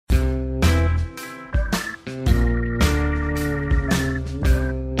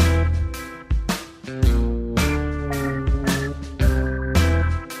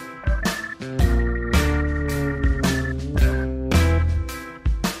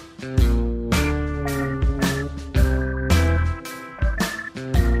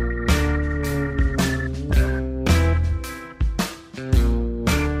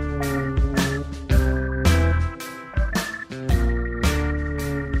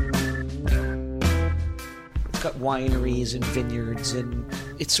got wineries and vineyards, and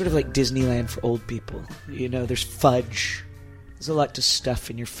it's sort of like Disneyland for old people. You know, there's fudge. There's a lot to stuff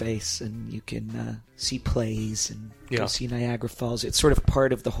in your face, and you can see plays and go see Niagara Falls. It's sort of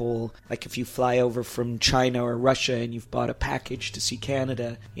part of the whole, like if you fly over from China or Russia and you've bought a package to see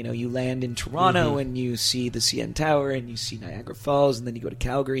Canada, you know, you land in Toronto and you see the CN Tower and you see Niagara Falls, and then you go to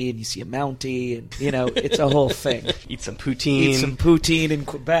Calgary and you see a Mountie, and, you know, it's a whole thing. Eat some poutine in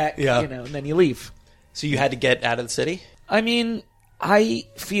Quebec, you know, and then you leave. So you had to get out of the city? I mean, I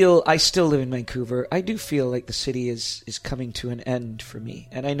feel I still live in Vancouver. I do feel like the city is coming to an end for me.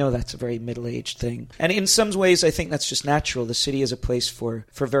 And I know that's a very middle-aged thing. And in some ways, I think that's just natural. The city is a place for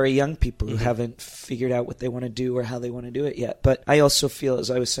very young people who haven't figured out what they want to do or how they want to do it yet. But I also feel,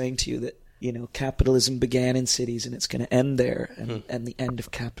 as I was saying to you, that, you know, capitalism began in cities and it's going to end there. And the end of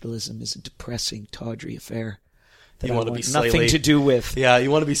capitalism is a depressing, tawdry affair. You want to be slightly, nothing to do with. Yeah,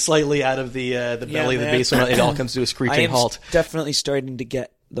 you want to be slightly out of the belly of the beast when it all comes to a screeching halt. I am definitely starting to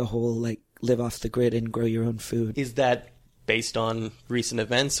get the whole, like, live off the grid and grow your own food. Is that based on recent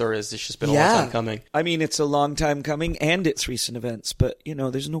events, or has this just been a long time coming? I mean, it's a long time coming, and it's recent events. But, you know,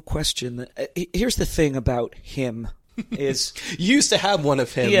 there's no question that... here's the thing about him is... You used to have one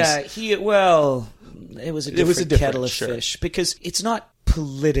of him. Yeah, it was a different kettle of fish. Because it's not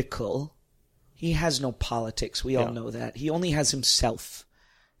political... He has no politics. We all know that. He only has himself.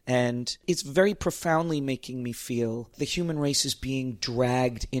 And it's very profoundly making me feel the human race is being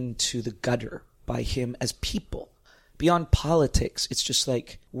dragged into the gutter by him as people. Beyond politics, it's just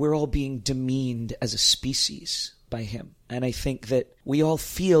like we're all being demeaned as a species by him. And I think that we all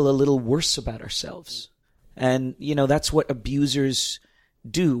feel a little worse about ourselves. And, you know, that's what abusers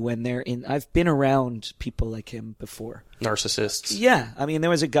do when they're in... I've been around people like him before. Narcissists. Yeah. I mean,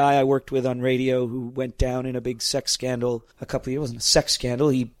 there was a guy I worked with on radio who went down in a big sex scandal a couple of years. It wasn't a sex scandal.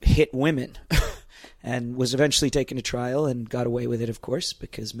 He hit women and was eventually taken to trial and got away with it, of course,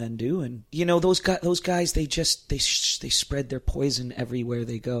 because men do. And, you know, those guys, they spread their poison everywhere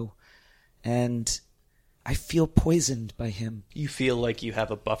they go. And I feel poisoned by him. You feel like you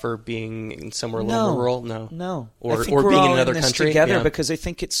have a buffer being in somewhere a little more rural? No. Or being in another country? Together because I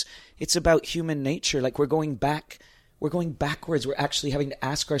think it's about human nature. Like we're going backwards. We're actually having to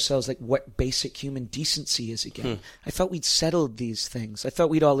ask ourselves, like, what basic human decency is again. I thought we'd settled these things. I thought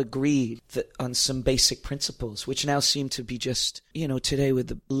we'd all agreed on some basic principles, which now seem to be just, you know, today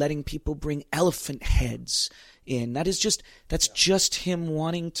with letting people bring elephant heads in. That's just him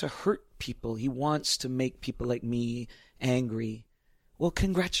wanting to hurt people. He wants to make people like me angry. Well,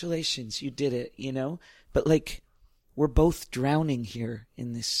 congratulations, you did it, you know? But, like, we're both drowning here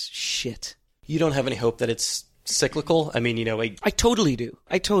in this shit. You don't have any hope that it's cyclical? I mean, you know... I totally do.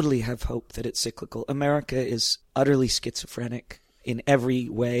 I totally have hope that it's cyclical. America is utterly schizophrenic in every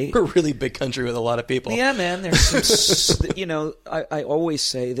way. We're a really big country with a lot of people. Yeah, man. There's some... you know, I always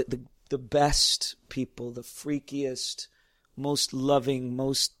say that the best people, the freakiest, most loving,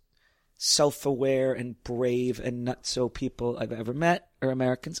 most self-aware and brave and nutso people I've ever met are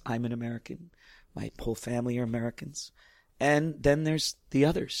Americans. I'm an American. My whole family are Americans. And then there's the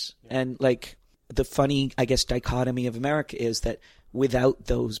others. And, like, the funny, I guess, dichotomy of America is that without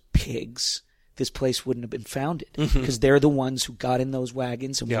those pigs, this place wouldn't have been founded. Because they're the ones who got in those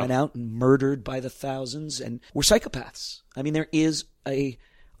wagons and went out and murdered by the thousands and were psychopaths. I mean, there is a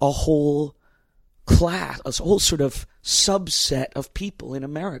whole class, a whole sort of subset of people in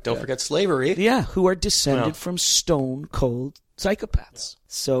America. Don't forget slavery. Yeah, who are descended from stone-cold psychopaths.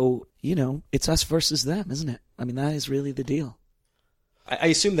 So, you know, it's us versus them, isn't it? I mean, that is really the deal. I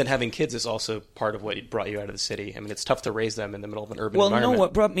assume that having kids is also part of what brought you out of the city. I mean, it's tough to raise them in the middle of an urban environment. Well, no,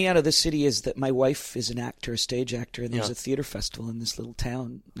 what brought me out of the city is that my wife is an actor, a stage actor, and there's a theater festival in this little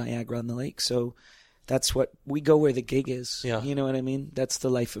town, Niagara-on-the-Lake. So that's what we go where the gig is. Yeah. You know what I mean? That's the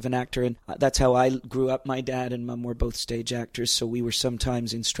life of an actor. And that's how I grew up. My dad and mom were both stage actors. So we were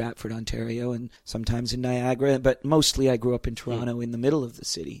sometimes in Stratford, Ontario, and sometimes in Niagara. But mostly I grew up in Toronto in the middle of the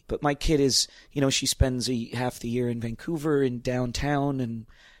city. But my kid is, you know, she spends half the year in Vancouver, in downtown, and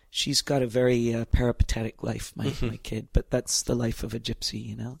she's got a very peripatetic life, my kid. But that's the life of a gypsy,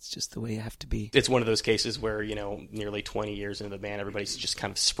 you know? It's just the way you have to be. It's one of those cases where, you know, nearly 20 years into the band, everybody's just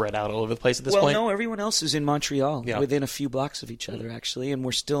kind of spread out all over the place at this point. Well, no, everyone else is in Montreal, within a few blocks of each other, actually. And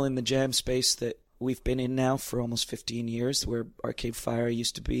we're still in the jam space that we've been in now for almost 15 years, where Arcade Fire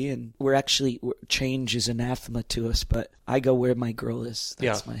used to be. And change is anathema to us, but I go where my girl is.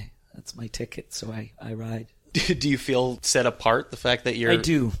 That's my ticket, so I ride. Do you feel set apart, the fact that you're... I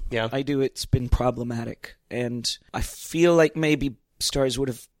do. Yeah. I do. It's been problematic. And I feel like maybe Stars would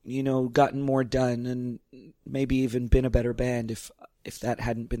have, you know, gotten more done and maybe even been a better band if that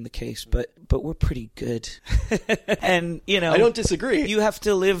hadn't been the case, but we're pretty good. And, you know, I don't disagree. You have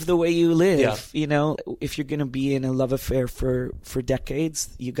to live the way you live. Yeah. You know, if you're going to be in a love affair for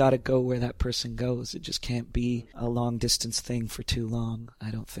decades, you got to go where that person goes. It just can't be a long distance thing for too long,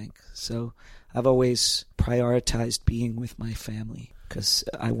 I don't think. So I've always prioritized being with my family because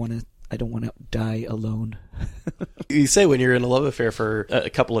I don't want to die alone. You say when you're in a love affair for a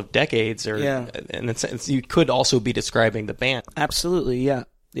couple of decades, and in a sense, you could also be describing the band. Absolutely, yeah.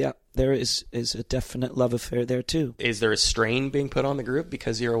 Yeah, there is a definite love affair there too. Is there a strain being put on the group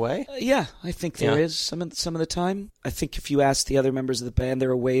because you're away? Yeah, I think there is some of the time. I think if you ask the other members of the band,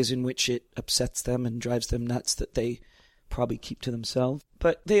 there are ways in which it upsets them and drives them nuts that they probably keep to themselves.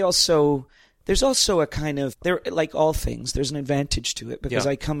 But there's also a kind of, like all things, there's an advantage to it because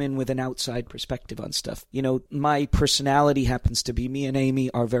I come in with an outside perspective on stuff. You know, my personality happens to be, me and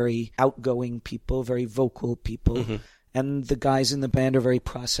Amy are very outgoing people, very vocal people. Mm-hmm. And the guys in the band are very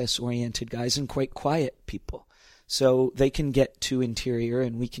process-oriented guys and quite quiet people. So they can get too interior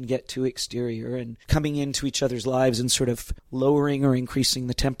and we can get too exterior, and coming into each other's lives and sort of lowering or increasing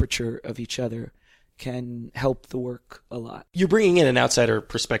the temperature of each other can help the work a lot. You're bringing in an outsider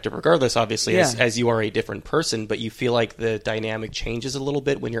perspective regardless, obviously, as you are a different person, but you feel like the dynamic changes a little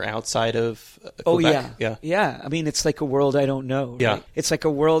bit when you're outside of Quebec? Yeah. I mean, it's like a world I don't know. Right? Yeah. It's like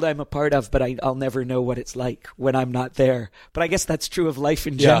a world I'm a part of, but I'll never know what it's like when I'm not there. But I guess that's true of life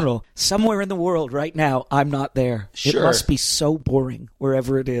in general. Somewhere in the world right now, I'm not there. Sure. It must be so boring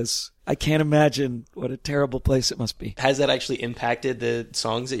wherever it is. I can't imagine what a terrible place it must be. Has that actually impacted the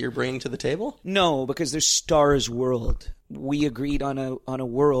songs that you're bringing to the table? No, because there's Stars World. We agreed on a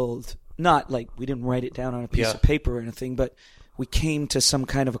world, not like we didn't write it down on a piece of paper or anything, but we came to some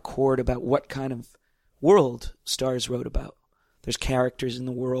kind of accord about what kind of world Stars wrote about. There's characters in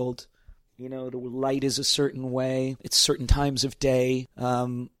the world. You know, the light is a certain way. It's certain times of day.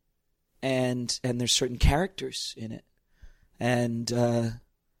 And there's certain characters in it. And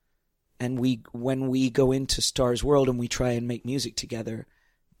when we go into Stars World and we try and make music together,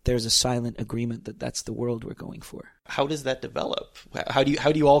 there's a silent agreement that that's the world we're going for. How does that develop? How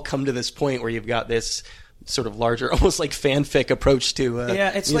do you all come to this point where you've got this sort of larger, almost like fanfic approach to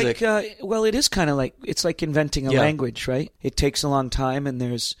it's music? Like it is kind of like, it's like inventing a language, right? It takes a long time, and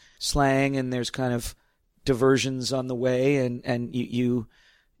there's slang, and there's kind of diversions on the way, and you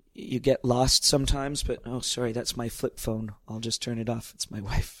get lost sometimes. But sorry, that's my flip phone. I'll just turn it off. It's my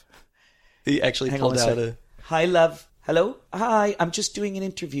wife. He actually pulled out a... Hi, love. Hello? Hi, I'm just doing an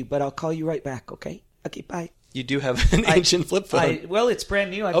interview, but I'll call you right back, okay? Okay, bye. You do have an ancient flip phone. Well, it's brand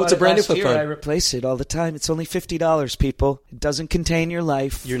new. I bought it's a brand new flip year. phone. I replace it all the time. It's only $50, people. It doesn't contain your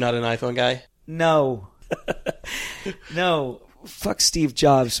life. You're not an iPhone guy? No. No. Fuck Steve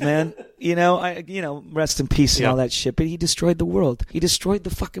Jobs, man. Rest in peace and all that shit. But he destroyed the world. He destroyed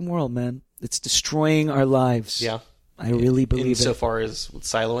the fucking world, man. It's destroying our lives. Yeah. I really believe it. Insofar as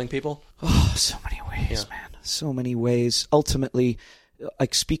siloing people? Oh, so many ways, man. So many ways. Ultimately,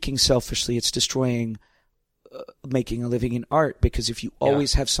 like, speaking selfishly, it's destroying making a living in art, because if you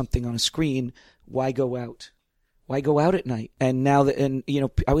always have something on a screen, why go out? Why go out at night? And now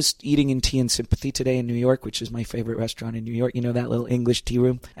I was eating in Tea and Sympathy today in New York, which is my favorite restaurant in New York, that little English tea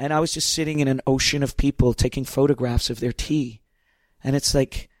room. And I was just sitting in an ocean of people taking photographs of their tea. And it's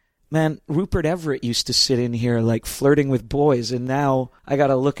like, man, Rupert Everett used to sit in here like flirting with boys, and now I got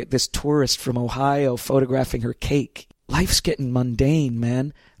to look at this tourist from Ohio photographing her cake. Life's getting mundane,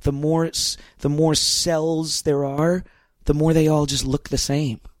 man. The more cells there are, the more they all just look the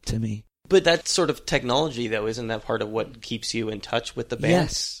same to me. But that sort of technology, though, isn't that part of what keeps you in touch with the band?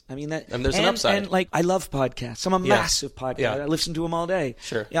 Yes. I mean, there's an upside. And, I love podcasts. I'm a massive podcast. Yeah. I listen to them all day.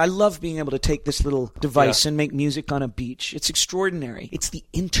 Sure. Yeah, I love being able to take this little device and make music on a beach. It's extraordinary. It's the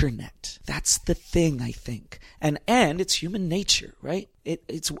internet. That's the thing, I think. And it's human nature, right?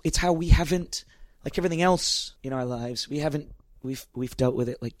 It's how we haven't, like everything else in our lives, we've dealt with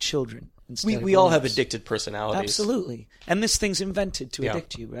it like children. We all have addicted personalities. Absolutely. And this thing's invented to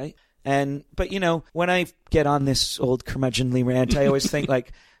addict you, right? But when I get on this old curmudgeonly rant, I always think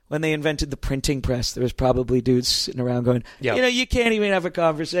like when they invented the printing press, there was probably dudes sitting around going, you can't even have a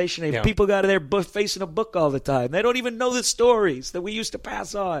conversation. People got their facing a book all the time. They don't even know the stories that we used to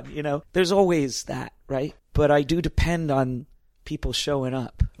pass on. There's always that, right? But I do depend on people showing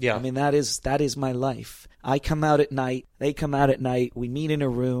up. Yeah. I mean, that is my life. I come out at night. They come out at night. We meet in a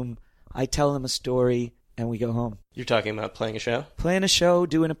room. I tell them a story. and we go home. You're talking about playing a show? Playing a show,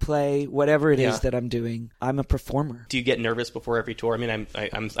 doing a play, whatever it is that I'm doing. I'm a performer. Do you get nervous before every tour? I mean,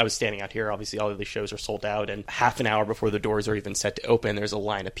 I was standing out here. Obviously, all of these shows are sold out, and half an hour before the doors are even set to open, there's a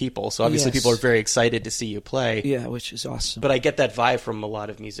line of people. So obviously people are very excited to see you play. Yeah, which is awesome. But I get that vibe from a lot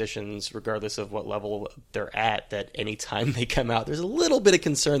of musicians, regardless of what level they're at, that anytime they come out, there's a little bit of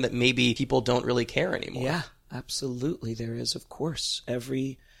concern that maybe people don't really care anymore. Yeah, absolutely. There is, of course.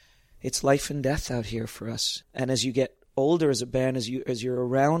 It's life and death out here for us. And as you get older as a band, as you're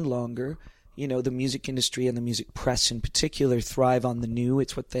around longer, you know, the music industry and the music press in particular thrive on the new.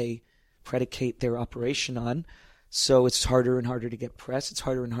 It's what they predicate their operation on. So it's harder and harder to get press. It's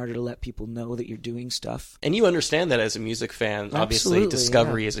harder and harder to let people know that you're doing stuff. And you understand that as a music fan. Obviously,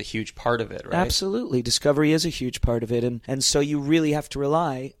 discovery is a huge part of it, right? Absolutely. Discovery is a huge part of it. And so you really have to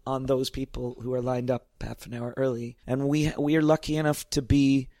rely on those people who are lined up half an hour early. And we are lucky enough to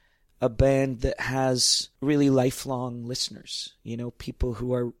be a band that has really lifelong listeners, you know, people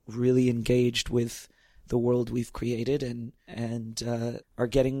who are really engaged with the world we've created and are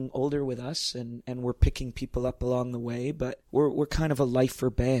getting older with us, and we're picking people up along the way, but we're kind of a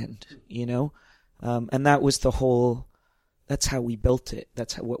lifer band, you know, and that was that's how we built it.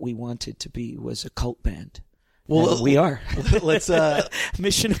 That's what we wanted to be, was a cult band. Well, and we are. Let's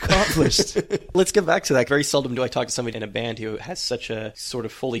mission accomplished. Let's get back to that. Very seldom do I talk to somebody in a band who has such a sort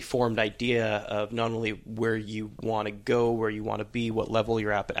of fully formed idea of not only where you want to go, where you want to be, what level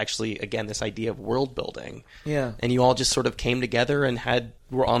you're at, but actually, again, this idea of world building. Yeah. And you all just sort of came together and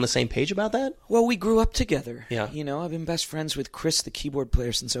were on the same page about that? Well, we grew up together. Yeah. You know, I've been best friends with Chris, the keyboard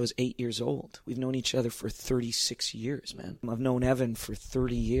player, since I was 8 years old. We've known each other for 36 years, man. I've known Evan for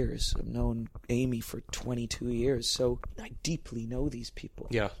 30 years. I've known Amy for 22 years. So I deeply know these people.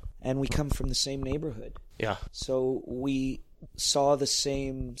 Yeah. And we come from the same neighborhood. Yeah. So we saw the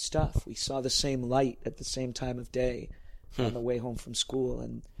same stuff. We saw the same light at the same time of day on the way home from school.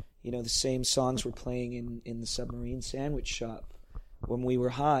 And, you know, the same songs were playing in the Submarine Sandwich Shop when we were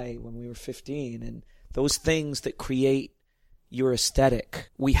high, when we were 15, and those things that create your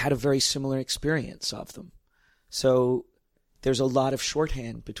aesthetic, we had a very similar experience of them. So there's a lot of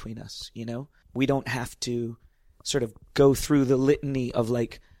shorthand between us, you know? We don't have to sort of go through the litany of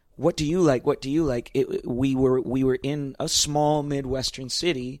like, what do you like? What do you like? We were in a small Midwestern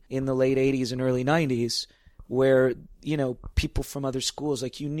city in the late 80s and early 90s where, you know, people from other schools,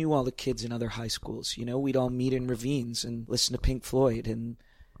 like you knew all the kids in other high schools, you know, we'd all meet in ravines and listen to Pink Floyd, and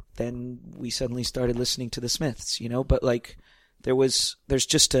then we suddenly started listening to the Smiths, you know, but like there's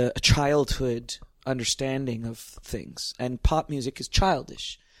just a childhood understanding of things, and pop music is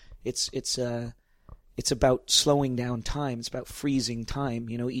childish. It's about slowing down time. It's about freezing time,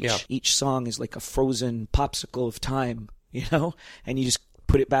 you know, each song is like a frozen popsicle of time, you know, and you just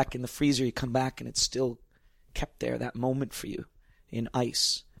put it back in the freezer, you come back and it's still kept there, that moment for you in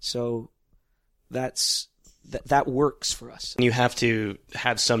ice. So that works for us. You have to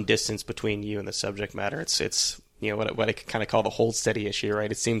have some distance between you and the subject matter. It's you know what I kind of call the hold steady issue,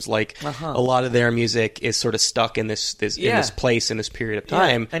 right? It seems like a lot of their music is sort of stuck in this in this place in this period of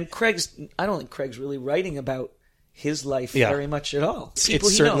time. Yeah. And I don't think Craig's really writing about his life very much at all.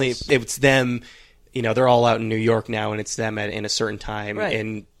 It's certainly it's them. You know, they're all out in New York now, and it's them in a certain time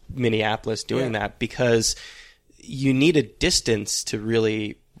in Minneapolis doing that, because you need a distance to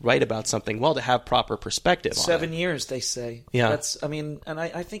really write about something, well, to have proper perspective on it. 7 years, they say. Yeah.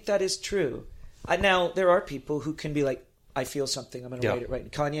 I think that is true. Now, there are people who can be like, I feel something, I'm going to write it right.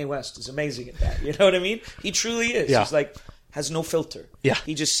 And Kanye West is amazing at that. You know what I mean? He truly is. Yeah. He's like, has no filter. Yeah.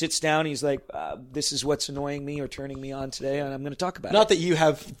 He just sits down, he's like, this is what's annoying me or turning me on today, and I'm going to talk about it. Not that you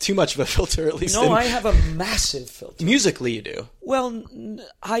have too much of a filter, at least. No, I have a massive filter. Musically, you do. Well,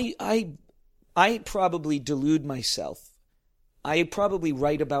 I probably delude myself. I probably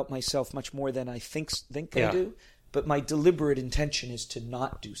write about myself much more than I think I do, but my deliberate intention is to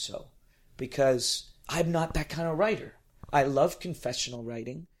not do so, because I'm not that kind of writer. I love confessional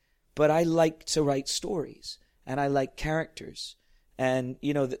writing, but I like to write stories, and I like characters. And,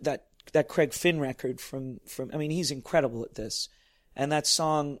 you know, that Craig Finn record from I mean, he's incredible at this. And that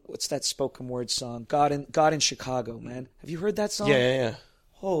song, what's that spoken word song? God in Chicago, man. Have you heard that song? Yeah.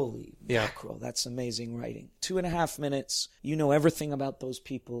 Holy mackerel, that's amazing writing. 2.5 minutes, you know everything about those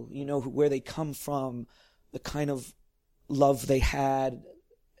people. You know where they come from, the kind of love they had,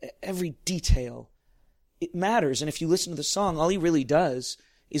 every detail. It matters, and if you listen to the song, all he really does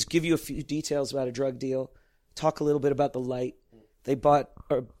is give you a few details about a drug deal, talk a little bit about the light. They bought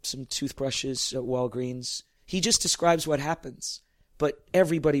some toothbrushes at Walgreens. He just describes what happens, but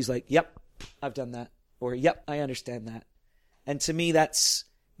everybody's like, yep, I've done that, or yep, I understand that. And to me, that's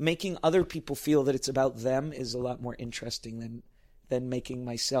making other people feel that it's about them is a lot more interesting than making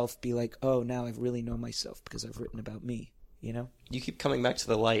myself be like, oh, now I really know myself because I've written about me, you know? You keep coming back to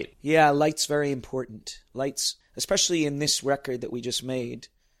the light. Yeah, light's very important. Lights, especially in this record that we just made.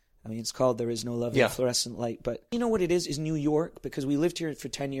 I mean, it's called There Is No Love in Fluorescent Light. But you know what it is New York, because we lived here for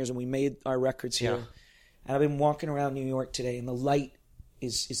 10 years and we made our records here. Yeah. And I've been walking around New York today, and the light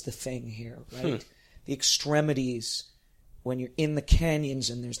is the thing here, right? The extremities, when you're in the canyons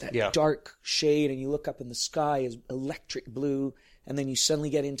and there's that dark shade and you look up and the sky is electric blue, and then you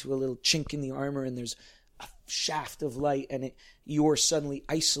suddenly get into a little chink in the armor and there's a shaft of light, and you're suddenly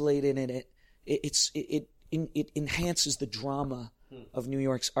isolated in it. It enhances the drama of New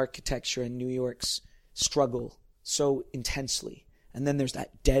York's architecture and New York's struggle so intensely. And then there's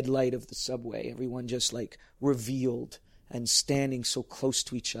that dead light of the subway, everyone just like revealed and standing so close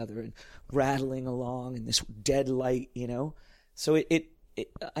to each other and rattling along in this dead light, you know? So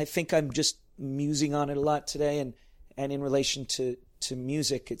I think I'm just musing on it a lot today, and in relation to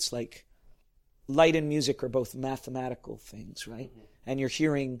music, it's like light and music are both mathematical things, right? Mm-hmm. And you're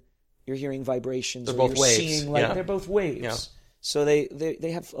hearing vibrations. They're both waves. Seeing light. Yeah. They're both waves. Yeah. So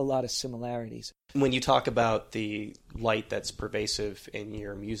they have a lot of similarities. When you talk about the light that's pervasive in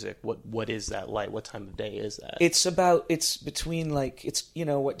your music, what is that light? What time of day is that? It's between you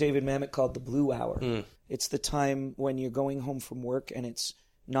know what David Mamet called the blue hour. It's the time when you're going home from work and it's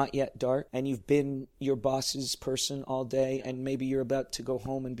not yet dark, and you've been your boss's person all day, and maybe you're about to go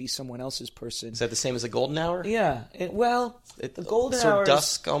home and be someone else's person. Is that the same as the golden hour? Yeah. The golden sort hour of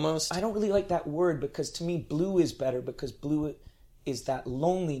dusk almost? I don't really like that word, because to me blue is better, because blue is that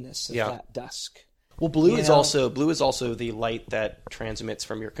loneliness of that dusk. Well, blue is also the light that transmits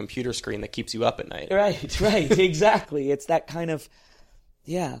from your computer screen that keeps you up at night. Right, exactly. It's that kind of,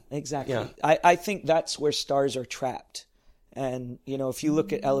 exactly. Yeah. I think that's where stars are trapped. And, you know, if you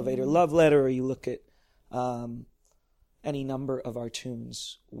look at Elevator Love Letter, or you look at any number of our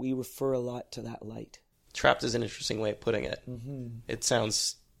tunes, we refer a lot to that light. Trapped is an interesting way of putting it. Mm-hmm. It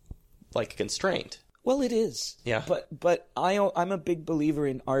sounds like a constraint. Well, it is. Yeah. But I'm a big believer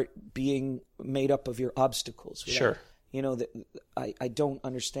in art being made up of your obstacles. Sure. You know, I don't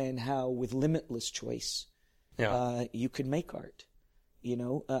understand how with limitless choice you could make art, you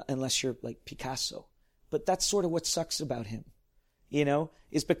know, unless you're like Picasso. But that's sort of what sucks about him, you know,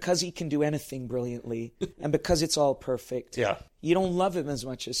 is because he can do anything brilliantly and because it's all perfect. Yeah. You don't love him as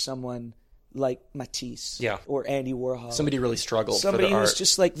much as someone like Matisse or Andy Warhol. Somebody really struggled for the Somebody art. who's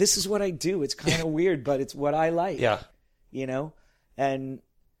just like, this is what I do. It's kind of weird, but it's what I like. Yeah. You know? And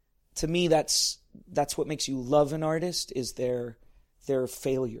to me, that's what makes you love an artist, is their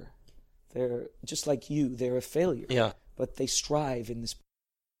failure. They're just like you. They're a failure. Yeah. But they strive in this.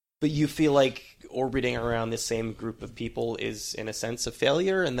 But you feel like orbiting around the same group of people is, in a sense, a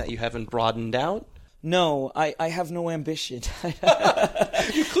failure, and that you haven't broadened out? No, I have no ambition.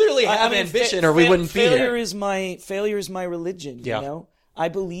 You clearly have ambition, or we wouldn't be here. Failure is my religion, Yeah. you know? I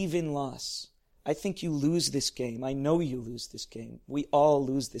believe in loss. I think you lose this game. I know you lose this game. We all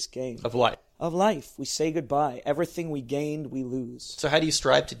lose this game. Of life. Of life. We say goodbye. Everything we gained, we lose. So how do you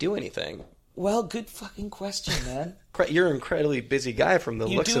strive to do anything? Well, good fucking question, man. You're an incredibly busy guy from the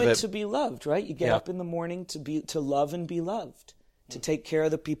looks of it. You do it to be loved, right? You get up in the morning to love and be loved, to take care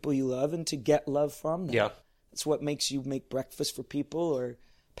of the people you love and to get love from them. Yeah. It's what makes you make breakfast for people, or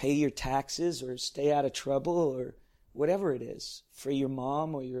pay your taxes, or stay out of trouble, or whatever it is, for your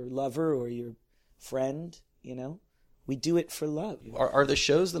mom or your lover or your friend, you know? We do it for love. Are the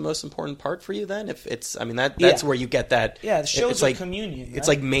shows the most important part for you then? If it's, I mean, that's where you get that. Yeah, the shows are communion. Right? It's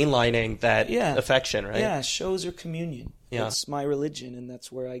like mainlining that affection, right? Yeah, shows are communion. Yeah. It's my religion, and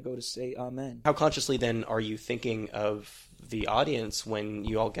that's where I go to say amen. How consciously then are you thinking of the audience when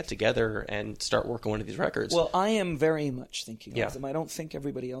you all get together and start working on one of these records? Well, I am very much thinking of them. I don't think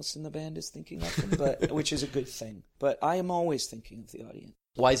everybody else in the band is thinking of them, but which is a good thing. But I am always thinking of the audience.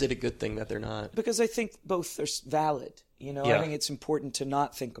 Why is it a good thing that they're not? Because I think both are valid. You know, I think it's important to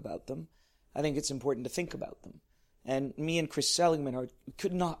not think about them. I think it's important to think about them. And me and Chris Seligman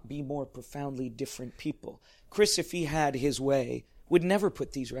could not be more profoundly different people. Chris, if he had his way, would never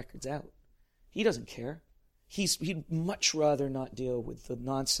put these records out. He doesn't care. He'd much rather not deal with the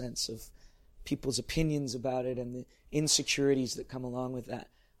nonsense of people's opinions about it and the insecurities that come along with that.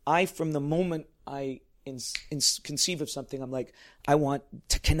 From the moment I conceive of something, I'm like, I want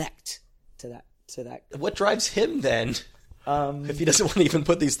to connect to that. What drives him then? If he doesn't want to even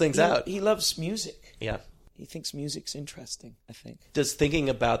put these things out, he loves music. Yeah, he thinks music's interesting. I think. Does thinking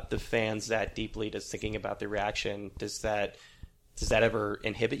about the fans that deeply, does thinking about the reaction, does that ever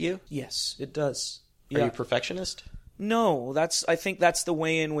inhibit you? Yes, it does. Are you a perfectionist? No, I think that's the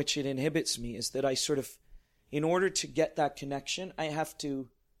way in which it inhibits me, is that I sort of, in order to get that connection, I have to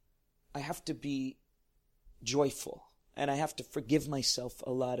be joyful, and I have to forgive myself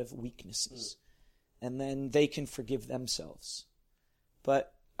a lot of weaknesses, and then they can forgive themselves.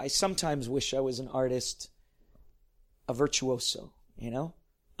 But I sometimes wish I was an artist, a virtuoso, you know?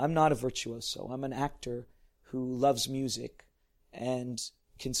 I'm not a virtuoso. I'm an actor who loves music and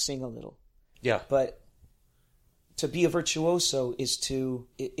can sing a little. Yeah. But to be a virtuoso is to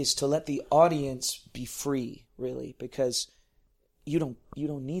let the audience be free, really, because you don't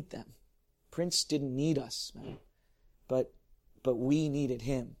need them. Prince didn't need us, man. But we needed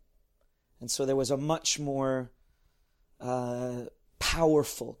him. And so there was a much more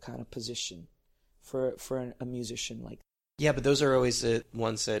powerful kind of position for a musician like that. Yeah, but those are always the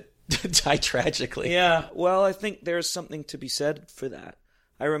ones that die tragically. Yeah, well, I think there's something to be said for that.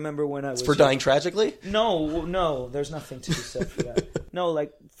 I remember when I was... For dying tragically? No, there's nothing to be said for that. No,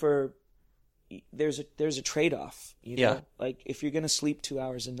 like, there's a trade-off, you know? Yeah. Like, if you're going to sleep 2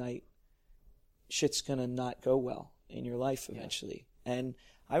 hours a night, shit's going to not go well in your life eventually. Yeah. And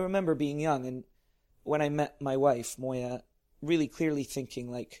I remember being young, and when I met my wife, Moya, really clearly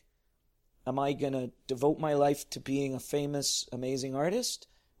thinking, like, am I going to devote my life to being a famous, amazing artist?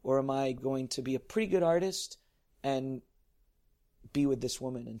 Or am I going to be a pretty good artist and be with this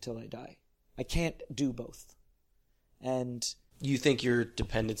woman until I die? I can't do both. And you think your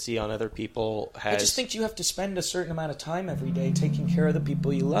dependency on other people has... I just think you have to spend a certain amount of time every day taking care of the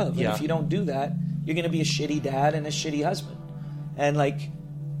people you love. Yeah. And if you don't do that, you're going to be a shitty dad and a shitty husband. And, like,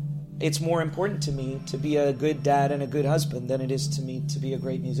 it's more important to me to be a good dad and a good husband than it is to me to be a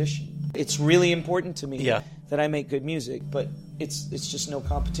great musician. It's really important to me that I make good music, but it's just no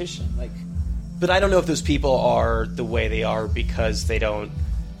competition. Like, but I don't know if those people are the way they are because they don't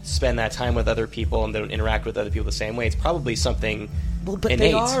spend that time with other people and they don't interact with other people the same way. It's probably something but innate.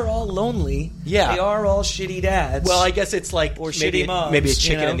 They are all lonely. Yeah. They are all shitty dads. Well, I guess it's like or shitty moms, maybe a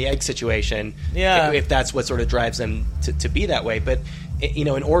chicken and the egg situation. Yeah. If that's what sort of drives them to be that way. But, you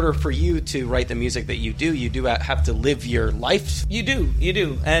know, in order for you to write the music that you do have to live your life. You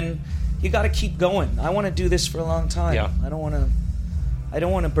do. And you got to keep going. I want to do this for a long time. Yeah. I don't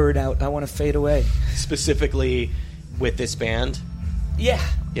want to bird out. I want to fade away. Specifically with this band? Yeah.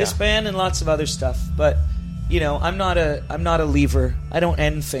 This band and lots of other stuff. But, you know, I'm not a leaver. I don't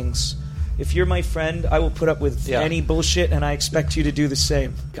end things. If you're my friend, I will put up with any bullshit, and I expect you to do the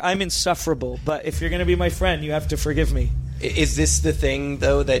same. I'm insufferable, but if you're going to be my friend, you have to forgive me. Is this the thing,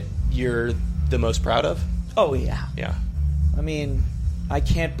 though, that you're the most proud of? Oh, yeah. Yeah. I mean, I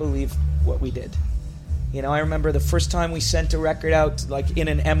can't believe what we did. You know, I remember the first time we sent a record out, like, in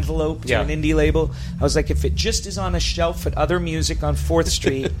an envelope to an indie label. I was like, if it just is on a shelf at Other Music on 4th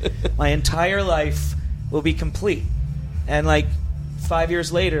Street, my entire life will be complete. And, like, 5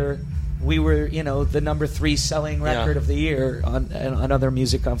 years later, we were, you know, the number 3 selling record of the year on Other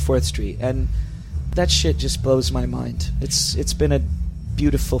Music on 4th Street. And that shit just blows my mind. It's been a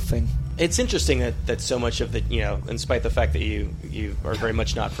beautiful thing. It's interesting that so much of the, you know, in spite of the fact that you are very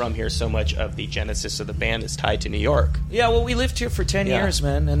much not from here, so much of the genesis of the band is tied to New York. Yeah, well, we lived here for 10 years,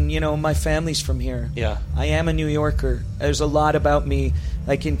 man, and, you know, my family's from here. Yeah. I am a New Yorker. There's a lot about me.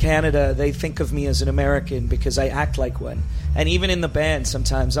 Like, in Canada, they think of me as an American because I act like one. And even in the band,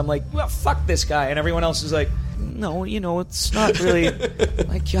 sometimes I'm like, well, fuck this guy. And everyone else is like, no, you know, it's not really...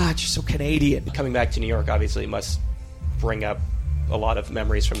 My God, you're so Canadian. Coming back to New York obviously must bring up a lot of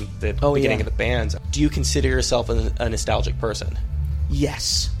memories from the beginning of the band. Do you consider yourself a nostalgic person?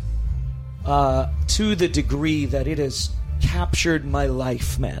 Yes. To the degree that it has captured my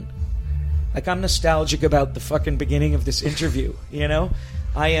life, man. Like, I'm nostalgic about the fucking beginning of this interview, you know?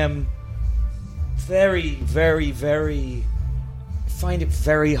 I am very, very, very... I find it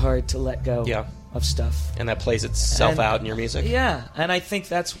very hard to let go of stuff. And that plays itself out in your music? Yeah, and I think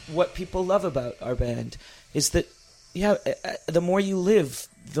that's what people love about our band, is that the more you live,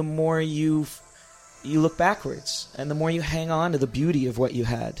 the more you look backwards, and the more you hang on to the beauty of what you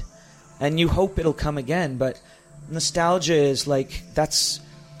had, and you hope it'll come again. But nostalgia is like that's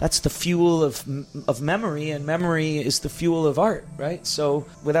the fuel of memory, and memory is the fuel of art, right? So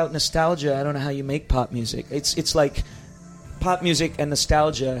without nostalgia, I don't know how you make pop music. It's like pop music and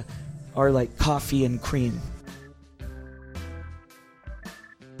nostalgia are like coffee and cream.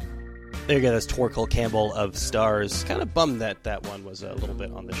 There you go, that's Torkel Campbell of Stars. Kind of bummed that one was a little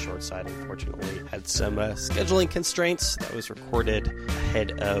bit on the short side, unfortunately. Had some scheduling constraints. That was recorded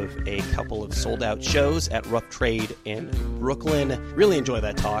ahead of a couple of sold-out shows at Rough Trade in Brooklyn. Really enjoy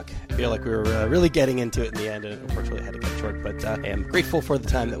that talk. It feel like we were really getting into it in the end, and unfortunately had to cut short. But I am grateful for the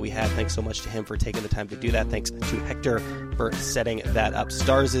time that we had. Thanks so much to him for taking the time to do that. Thanks to Hector for setting that up.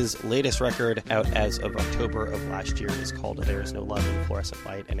 Stars' latest record, out as of October of last year, is called There Is No Love in Fluorescent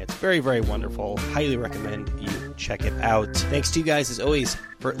Light, and it's very, very wonderful. Highly recommend you check it out. Thanks to you guys, as always,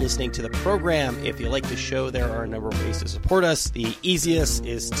 for listening to the program. If you like the show, there are a number of ways to support us. The easiest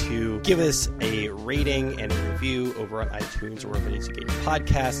is to give us a rating and a review over on iTunes or wherever it is you get your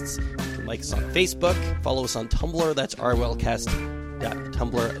podcasts. You can like us on Facebook, follow us on Tumblr, that's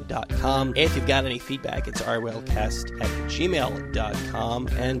rwellcast.tumblr.com. If you've got any feedback, it's rwellcast@gmail.com.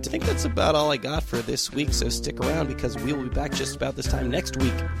 And I think that's about all I got for this week, so stick around because we will be back just about this time next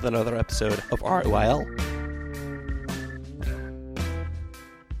week with another episode of ROIL